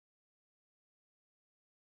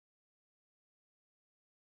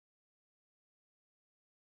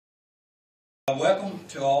Welcome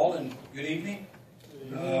to all and good evening.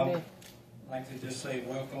 I'd like to just say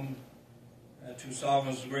welcome to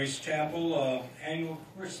Sovereign's Grace Chapel annual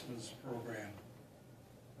Christmas program.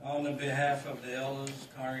 On the behalf of the elders,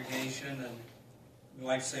 congregation, and we'd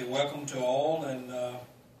like to say welcome to all, and the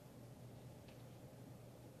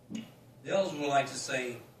elders would like to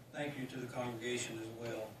say thank you to the congregation as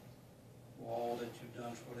well for all that you've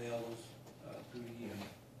done for the elders through the year.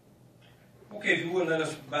 Okay, if you would, let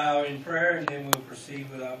us bow in prayer, and then we'll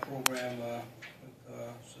proceed with our program with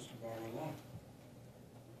Sister Barbara Long.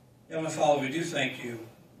 Heavenly Father, we do thank you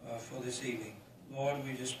for this evening. Lord,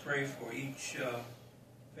 we just pray for each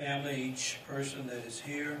family, each person that is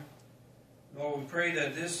here. Lord, we pray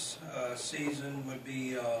that this season would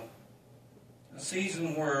be a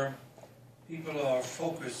season where people are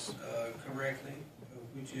focused correctly,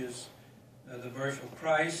 which is the birth of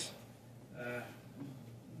Christ.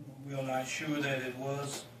 We are not sure that it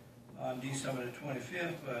was on December the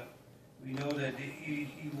 25th, but we know that he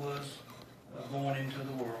was born into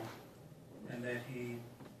the world, and that he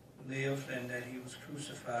lived, and that he was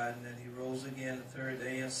crucified, and that he rose again the third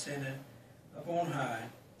day, ascended up on high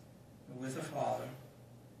with the Father,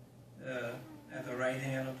 at the right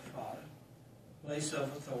hand of the Father, place of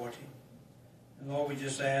authority. And Lord, we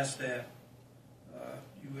just ask that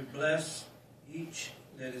you would bless each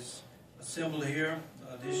that is assembled here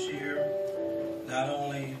this year, not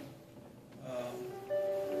only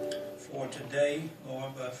for today,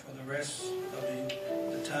 Lord, but for the rest of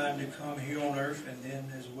the time to come here on earth, and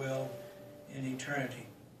then as well in eternity.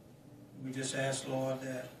 We just ask, Lord,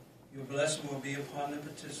 that your blessing will be upon the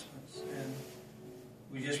participants. And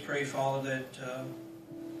we just pray, Father, that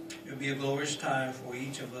it will be a glorious time for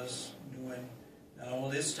each of us doing not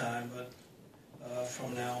only this time, but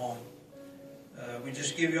from now on. We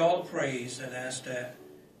just give you all the praise and ask that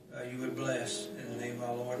you would bless in the name of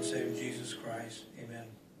our Lord and Savior Jesus Christ. Amen.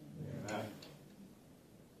 Amen.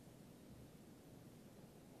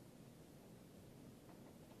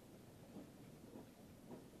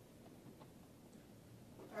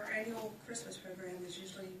 Our annual Christmas program is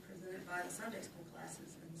usually presented by the Sunday school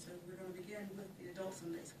classes, and so we're going to begin with the adult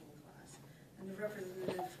Sunday school class. And the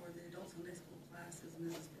representative for the adult Sunday school class is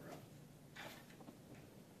Mrs. Burrow.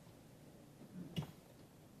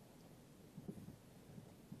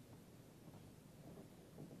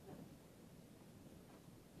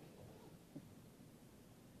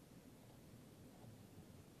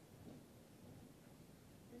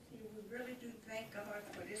 We really do thank God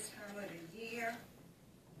for this time of the year,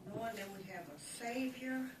 knowing that we have a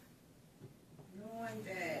Savior, knowing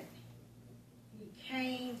that He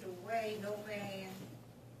came the way no man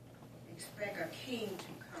expect a king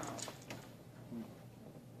to come,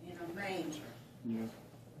 in a manger, Yes.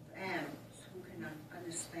 with animals. Who can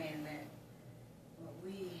understand that? But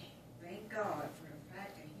we thank God for the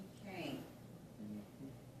fact that He came.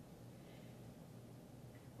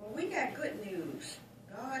 Well, we got good news.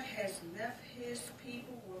 God has left His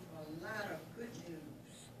people with a lot of good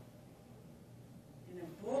news. In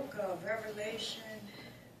the book of Revelation,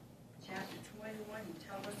 chapter 21, He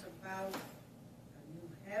tells us about a new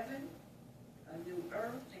heaven, a new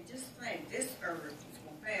earth. And just think, this earth is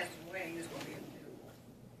going to pass away and it's going to be a new one.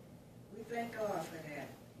 We thank God for that.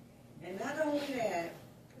 And not only that,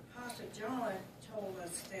 Apostle John told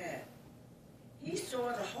us that he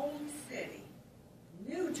saw the holy city,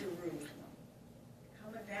 New Jerusalem,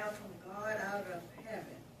 coming down from God out of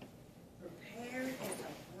heaven, prepared as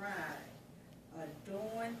a bride,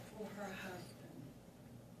 adorned for her husband.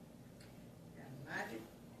 Got a lot to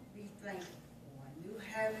be thankful for. A new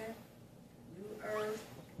heaven, new earth,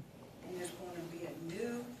 and there's going to be a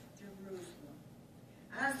new Jerusalem.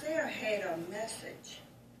 Isaiah had a message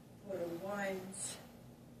for the ones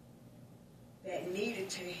that needed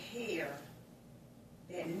to hear,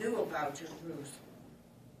 that knew about Jerusalem.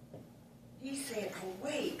 He said,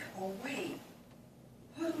 awake, awake,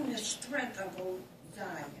 put on the strength of O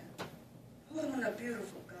Zion, put on the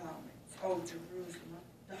beautiful garments, O Jerusalem,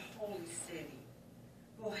 the holy city.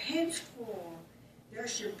 For henceforth there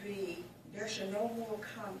shall no more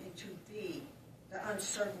come into thee the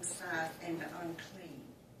uncircumcised and the unclean.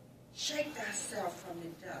 Shake thyself from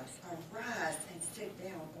the dust, arise and sit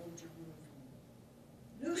down, O Jerusalem.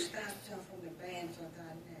 Loose thyself from the bands of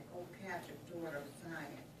thy neck, O captive daughter of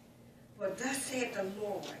Zion. For thus saith the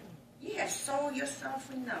Lord, ye have sold yourself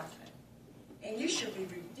for nothing, and you shall be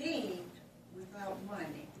redeemed without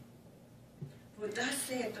money. For thus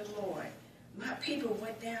saith the Lord, my people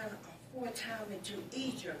went down aforetime into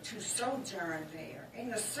Egypt to sojourn there,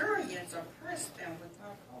 and the Syrians oppressed them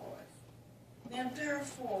without cause. Now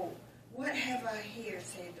therefore, what have I here,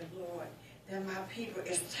 saith the Lord, that my people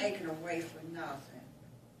is taken away for nothing.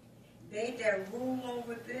 They that rule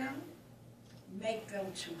over them, make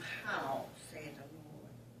them to howl, said the Lord.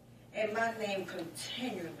 And my name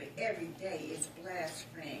continually, every day, is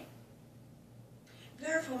blasphemed.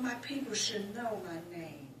 Therefore my people should know my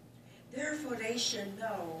name. Therefore they should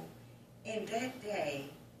know in that day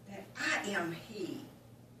that I am he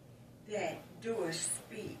that doeth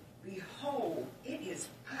speak. Behold, it is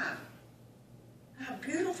I. How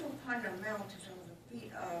beautiful upon the mountains are the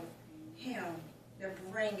feet of him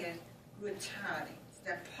that bringeth good tidings,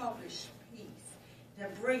 that publish peace,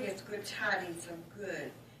 that bringeth good tidings of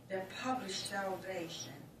good, that publish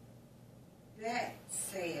salvation. That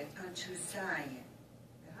saith unto Zion,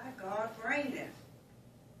 thy God reigneth.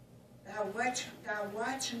 Thy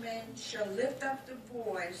watchmen shall lift up the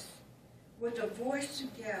voice, with the voice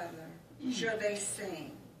together shall they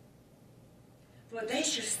sing. For they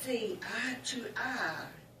shall see eye to eye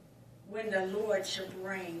when the Lord shall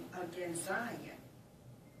bring again Zion.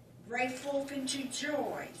 Break forth into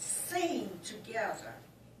joy, sing together,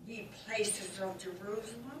 ye places of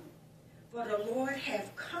Jerusalem. For the Lord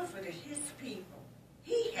hath comforted his people.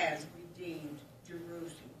 He has redeemed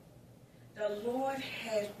Jerusalem. The Lord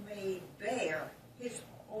hath made bare his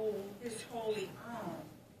holy arm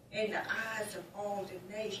in the eyes of all the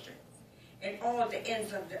nations, and all the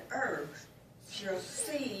ends of the earth shall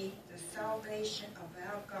see the salvation of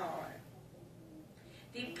our God.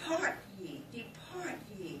 Depart ye,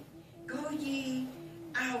 go ye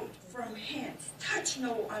out from hence, touch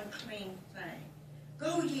no unclean thing.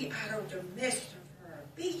 Go ye out of the midst of her,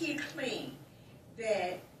 be ye clean,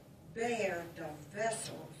 that bear the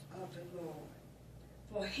vessels of the Lord.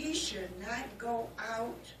 For he should not go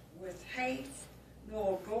out with haste,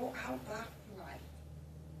 nor go out by flight.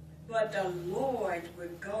 But the Lord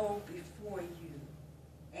will go before you,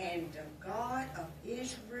 and the God of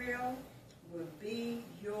Israel will be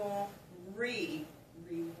your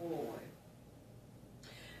reward.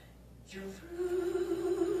 Jerusalem,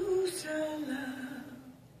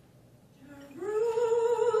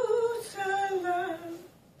 Jerusalem,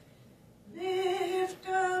 lift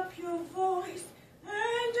up your voice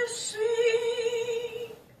and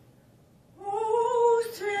sing,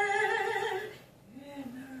 Hosanna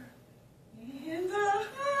in the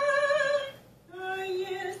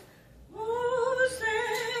highest,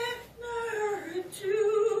 Hosanna to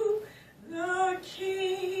the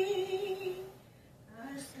King. I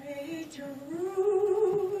say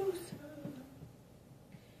Jerusalem,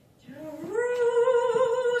 Jerusalem,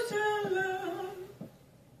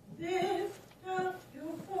 lift up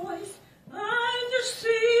your voice and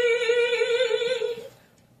sing,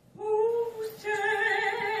 Hosanna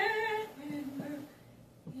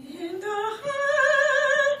in the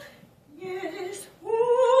highest,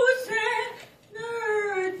 Hosanna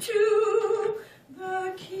to the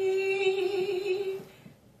King.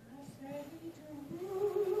 I say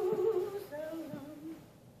Jerusalem,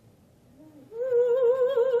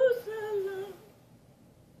 Jerusalem,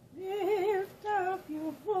 lift up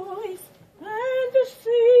your voice and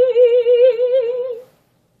sing,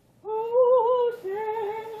 Hosanna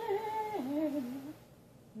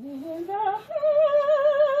in the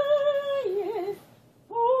highest,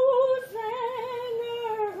 Hosanna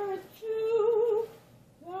to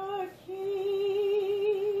the King.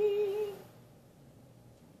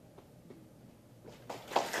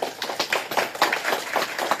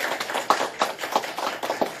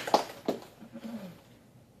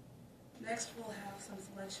 Next, we'll have some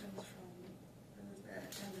selections from those that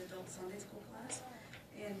attend the adult Sunday school class.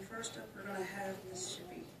 And first up, we're going to have Miss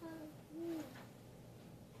Shippey.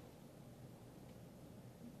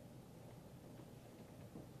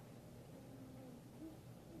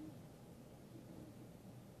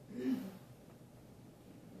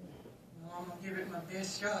 Well, I'm going to give it my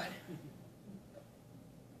best shot.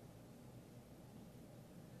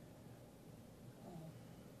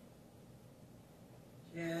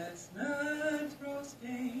 Chestnuts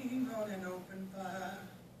roasting on an open fire,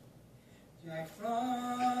 Jack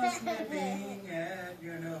Frost nipping at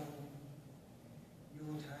your nose,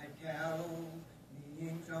 Yuletide carols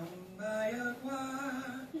being sung by a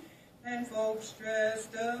choir, and folks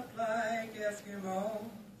dressed up like Eskimos.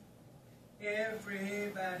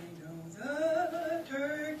 Everybody knows a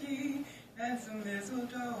turkey and some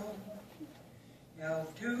mistletoe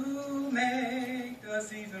help to make the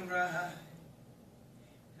season bright.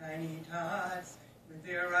 Tiny tots with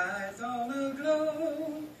their eyes all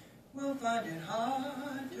aglow will find it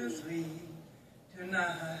hard to sleep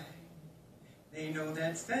tonight. They know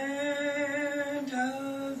that Santa's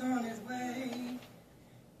on his way.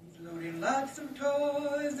 He's loaded lots of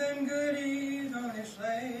toys and goodies on his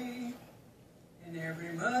sleigh. And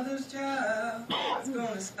every mother's child is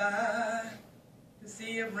gonna spy to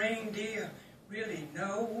see if reindeer really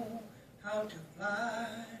know how to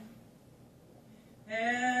fly.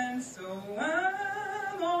 And so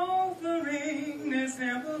I'm offering this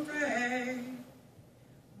simple phrase,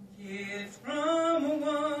 kids from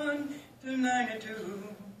 1 to 92.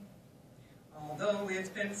 Although it's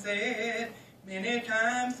been said many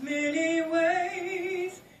times, many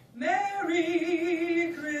ways,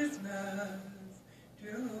 Merry Christmas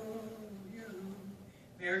to you.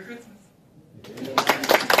 Merry Christmas.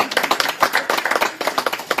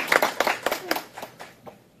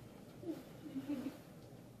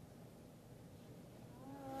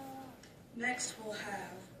 Next, we'll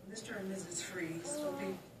have Mr. and Mrs. Freeze. They'll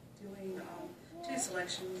be doing two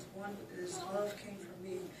selections. One is Love Came From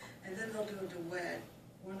Me, and then they'll do a duet,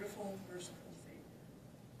 Wonderful, Merciful Savior.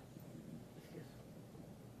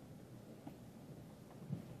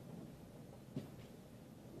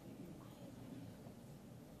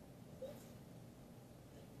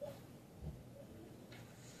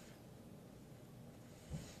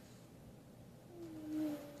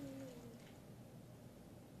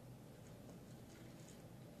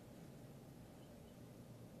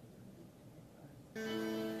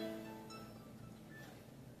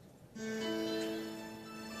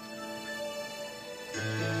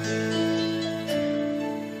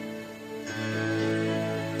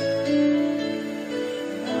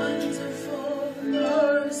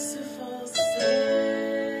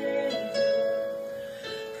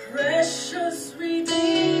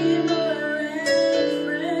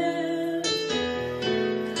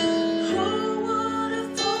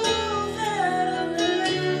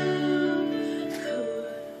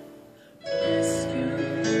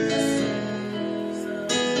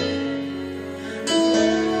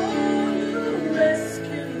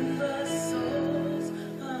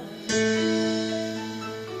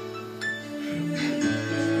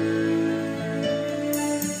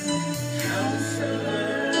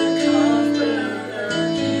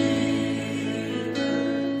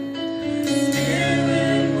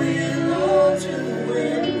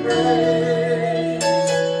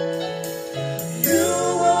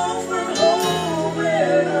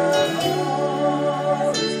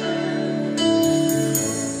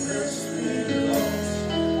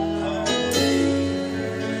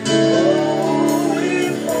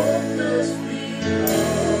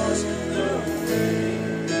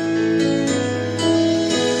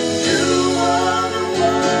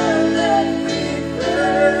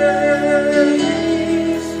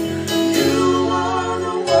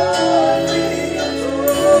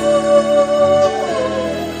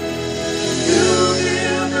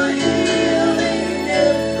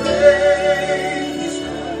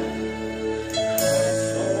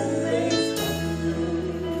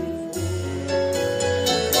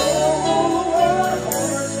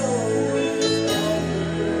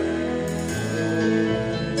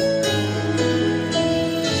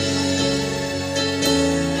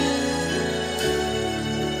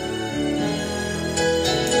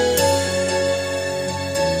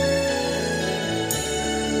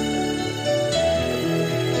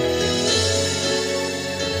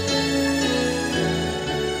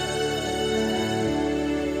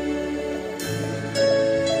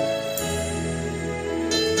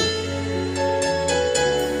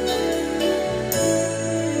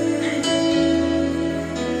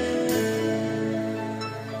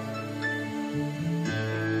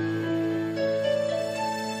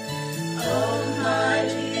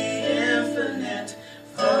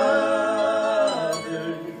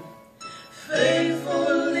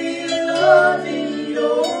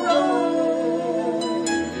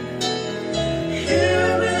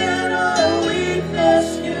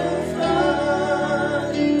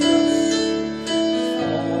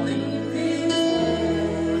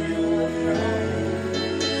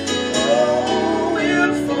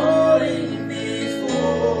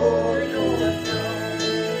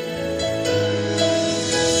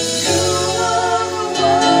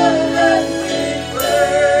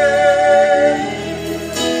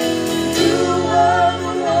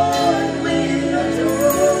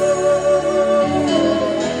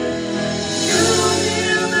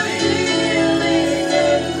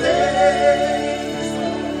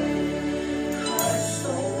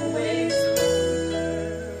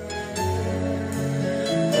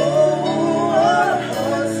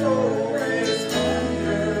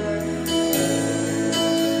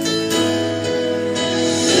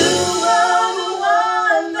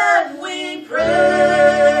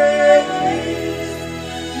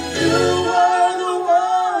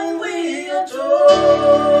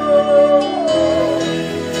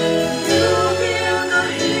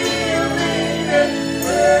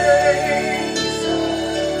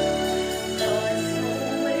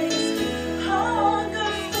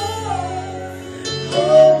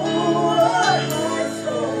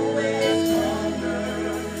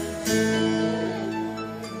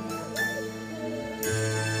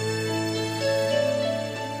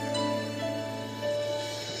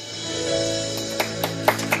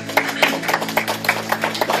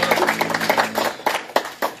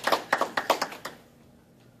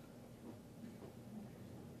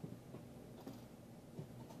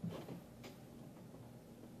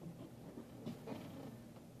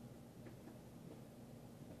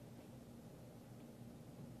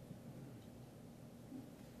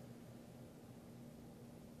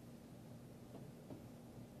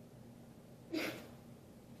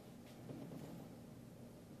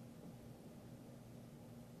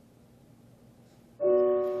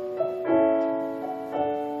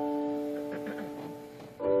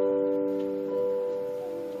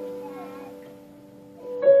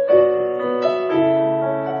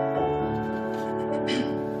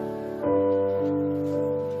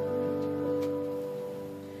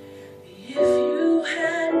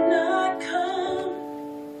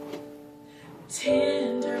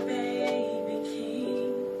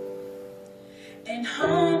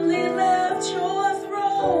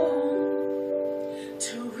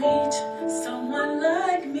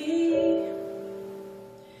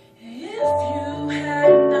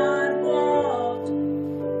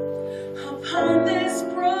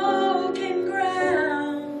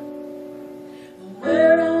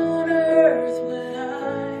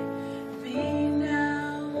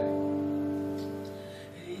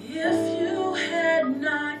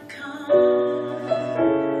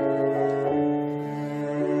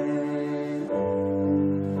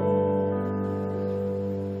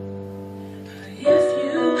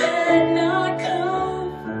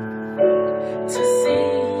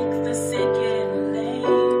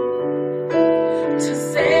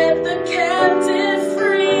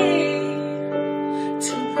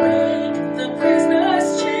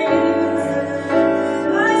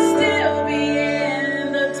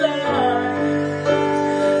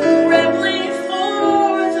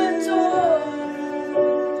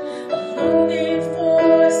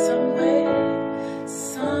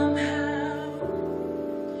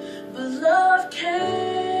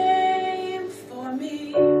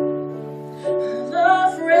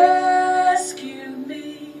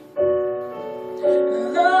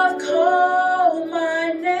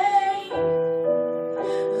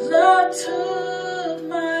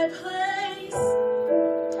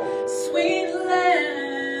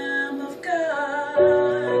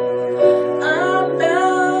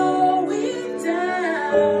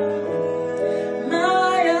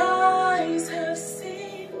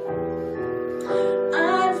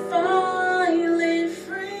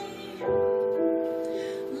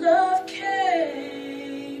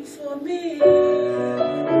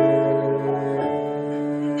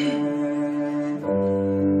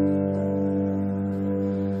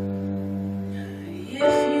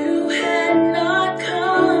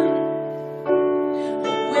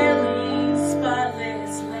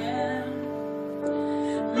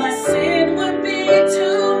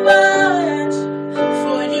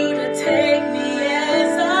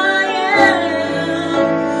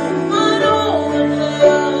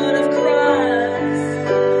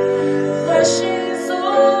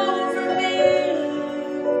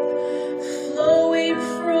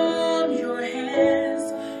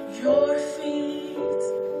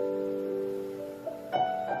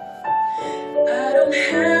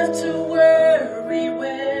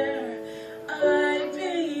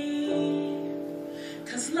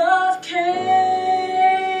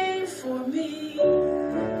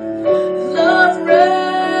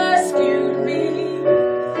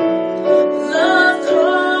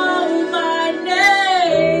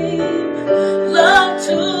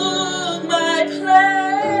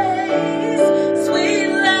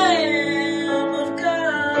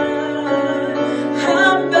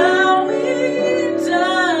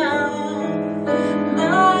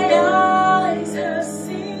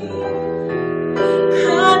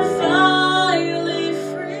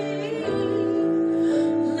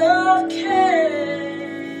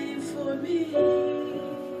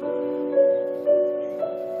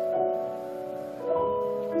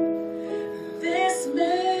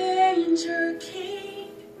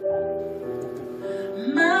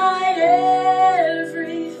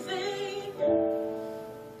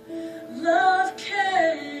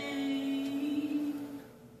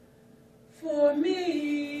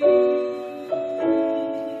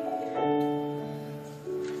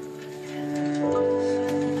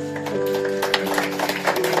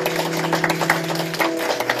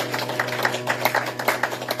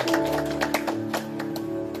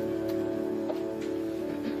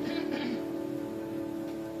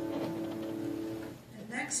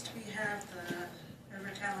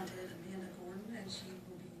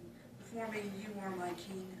 before me, you are my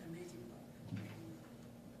King, amazing love.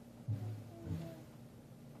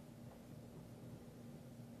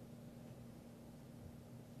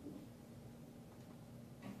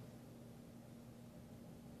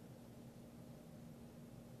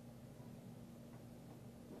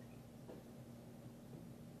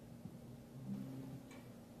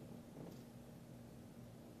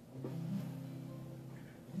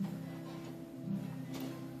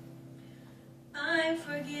 I'm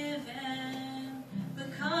forgiven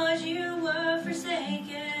because you were forsaken.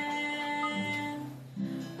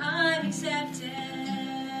 I'm accepted,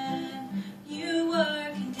 you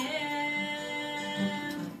were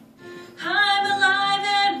condemned. I'm alive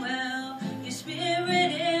and well, your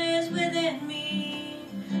spirit is within me,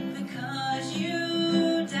 because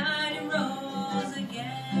you died and rose again.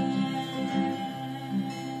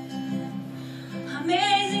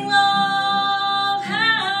 Amazing love,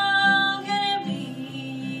 how can it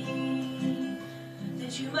be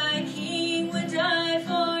that you, my King, would die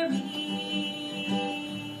for me?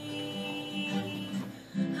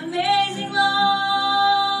 Amazing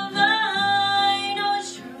love, I know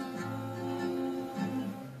it's true.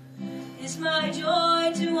 It's my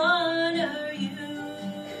joy to honor you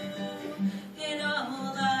in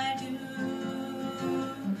all I do.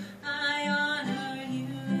 I honor you.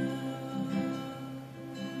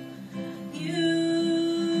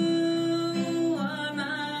 You are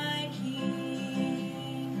my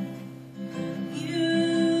King. You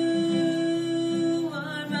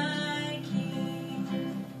are my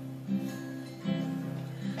King.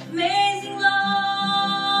 Amazing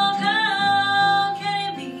love, how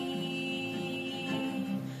can it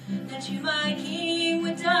be that you, my King,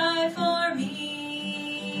 would die for me?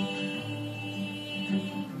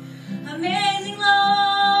 Amazing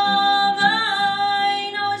love,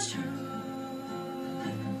 I know it's true.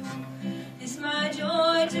 It's my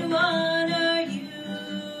joy to honor you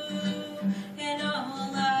in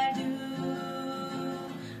all I do.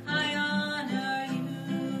 I honor you.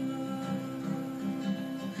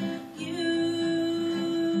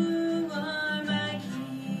 You are my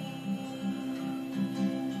King.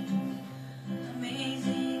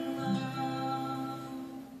 Amazing love.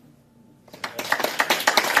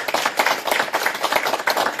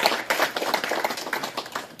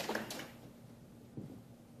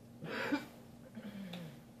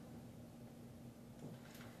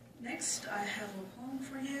 Next, I have a poem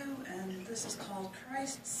for you, and this is called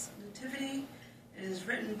Christ's Nativity. It is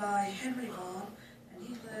written by Henry Vaughan, and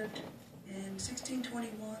he lived in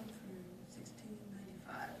 1621 through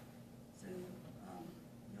 1695. So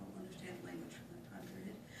you'll understand the language from that time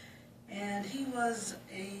period. And he was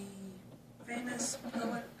a famous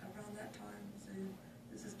poet around that time, so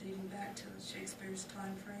this is dating back to Shakespeare's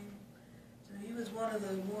time frame. So he was one of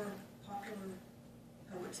the more popular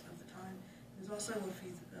poets of the time. He was also a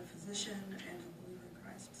physician and a believer in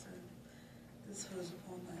Christ. So this was a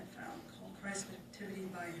poem I had found called Christ's Nativity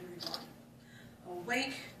by Henry Vaughan.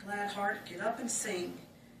 Awake, glad heart, get up and sing.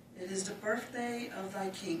 It is the birthday of thy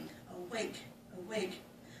King. Awake, awake.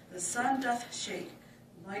 The sun doth shake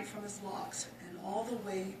light from his locks, and all the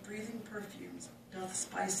way breathing perfumes doth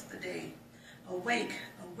spice the day. Awake,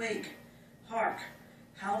 awake. Hark,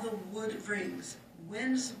 how the wood rings.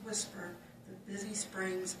 Winds whisper, the busy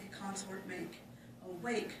springs a consort make.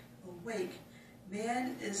 Awake, awake.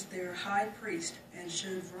 Man is their high priest, and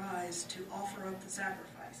should rise to offer up the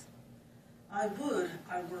sacrifice. I would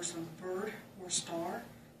I were some bird or star,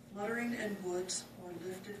 fluttering in woods or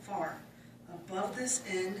lifted far, above this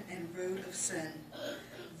inn and road of sin.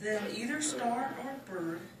 Then either star or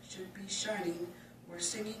bird should be shining or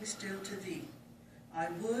singing still to thee. I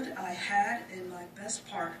would I had in my best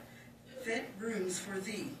part fit rooms for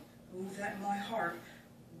thee. Oh, that my heart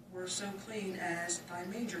were so clean as thy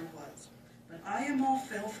manger was. But I am all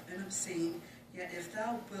filth and obscene, yet if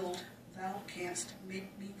thou wilt, thou canst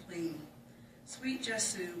make me clean. Sweet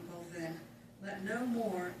Jesu, well then, let no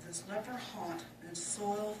more this leper haunt and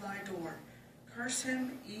soil thy door. Curse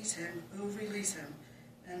him, ease him, oh release him,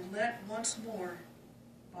 and let once more,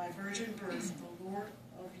 by virgin birth, the Lord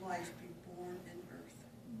of life be born in earth.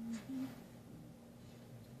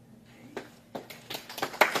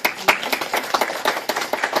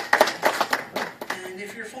 And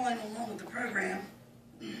if you're following along with the program,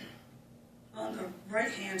 on the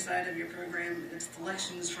right-hand side of your program, it's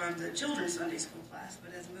selections from the children's Sunday school class,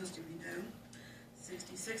 but as most of you know,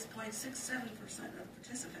 66.67% of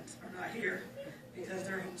participants are not here because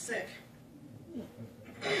they're homesick.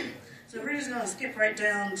 So we're just going to skip right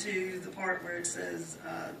down to the part where it says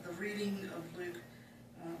the reading of Luke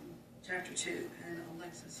chapter 2, and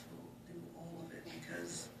Alexis will do all of it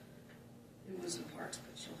because it was in parts,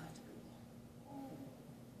 but she'll have to do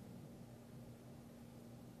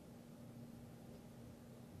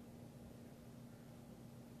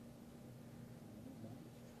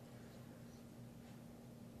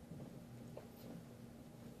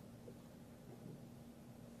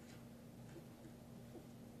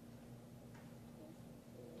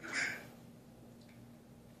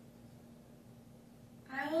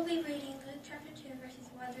be reading Luke chapter 2,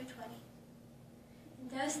 verses 1 through 20.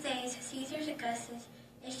 In those days, Caesar Augustus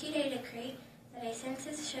issued a decree that a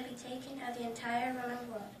census should be taken of the entire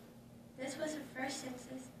Roman world. This was the first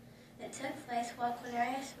census that took place while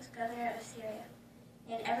Quirinius was governor of Syria,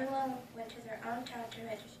 and everyone went to their own town to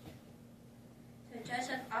register. So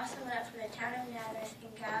Joseph also went up from the town of Nazareth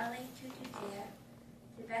in Galilee to Judea,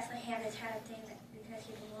 to Bethlehem, the town of David, because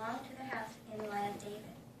he belonged to the house and line of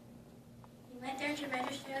David. He went there to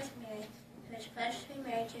register with Mary, who was pledged to be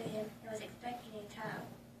married to him and was expecting a child.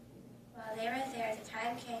 While they were there, the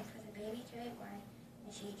time came for the baby to be born,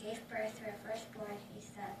 and she gave birth to her firstborn, a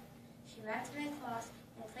son. She wrapped him in cloths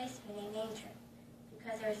and placed him in a manger,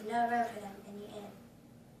 because there was no room for them in the inn.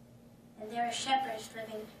 And there were shepherds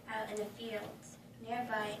living out in the fields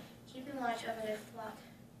nearby, keeping watch over their flock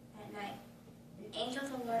at night. An angel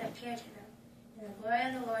of the Lord appeared to them, and the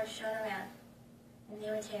glory of the Lord shone around, and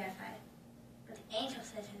they were terrified. But the angel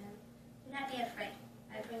said to them, "Do not be afraid.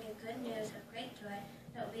 I bring you good news of great joy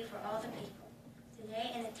that will be for all the people.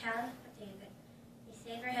 Today in the town of David, a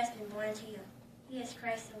Savior has been born to you. He is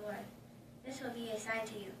Christ the Lord. This will be a sign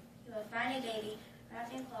to you. You will find a baby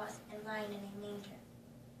wrapped in cloths and lying in a manger."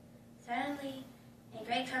 Suddenly, a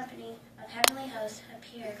great company of heavenly hosts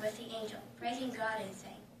appeared with the angel, praising God and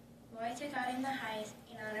saying, "Glory to God in the highest,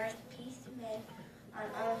 and on earth peace to men on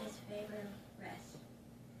all his favor rest."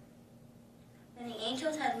 When the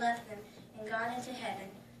angels had left them and gone into heaven,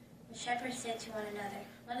 the shepherds said to one another,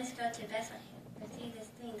 "Let us go to Bethlehem and see this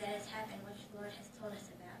thing that has happened which the Lord has told us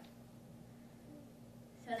about."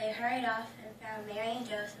 So they hurried off and found Mary and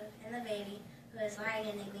Joseph and the baby who was lying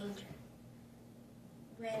in a manger.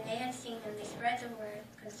 When they had seen him, they spread the word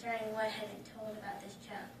concerning what had been told about this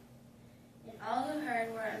child. And all who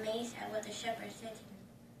heard were amazed at what the shepherds said to them.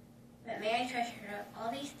 But Mary treasured up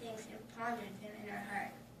all these things and pondered them in her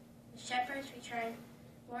heart. The shepherds returned,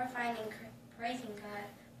 glorifying and praising God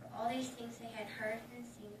for all these things they had heard and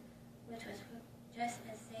seen, which was just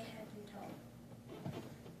as they had been told.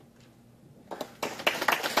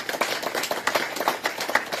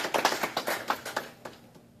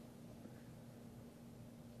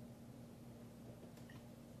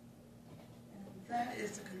 And that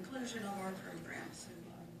is the conclusion of our program. So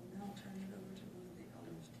I will now turn it over